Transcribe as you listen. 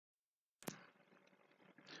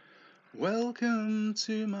Welcome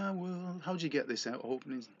to my world. How'd you get this out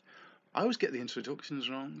opening? I always get the introductions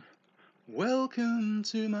wrong. Welcome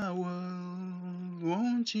to my world.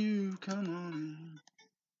 Won't you come on in?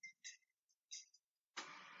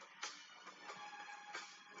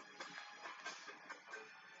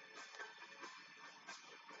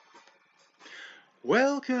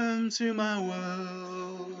 Welcome to my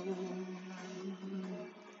world.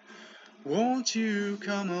 Won't you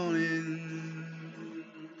come on in?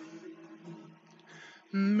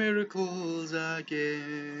 Miracles, I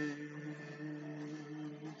guess,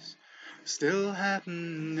 still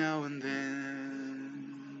happen now and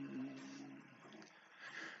then.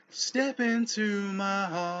 Step into my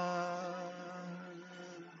heart,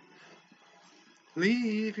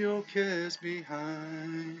 leave your cares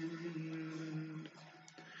behind.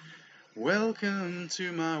 Welcome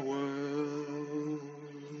to my world,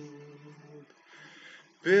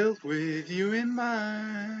 built with you in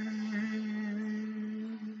mind.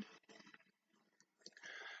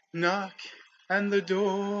 Knock and the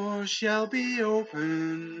door shall be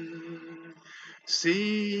open.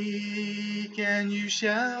 Seek and you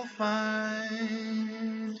shall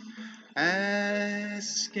find.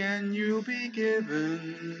 Ask and you'll be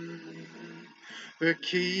given the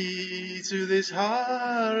key to this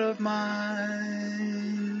heart of mine.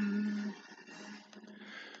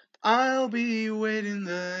 I'll be waiting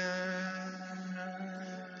there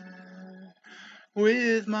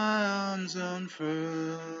with my arms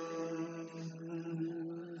unfurled,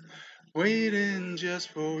 waiting just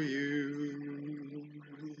for you.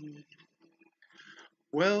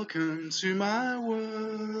 Welcome to my world.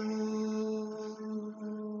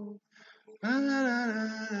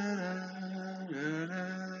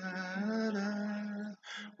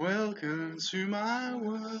 Welcome to my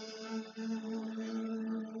world.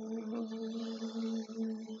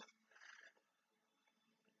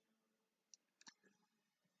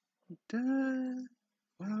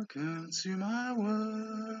 Welcome to my world.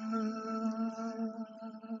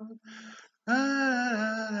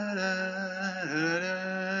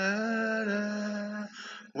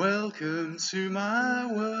 Welcome to my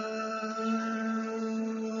world.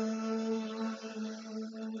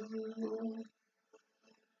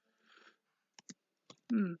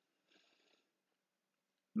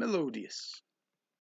 Melodious.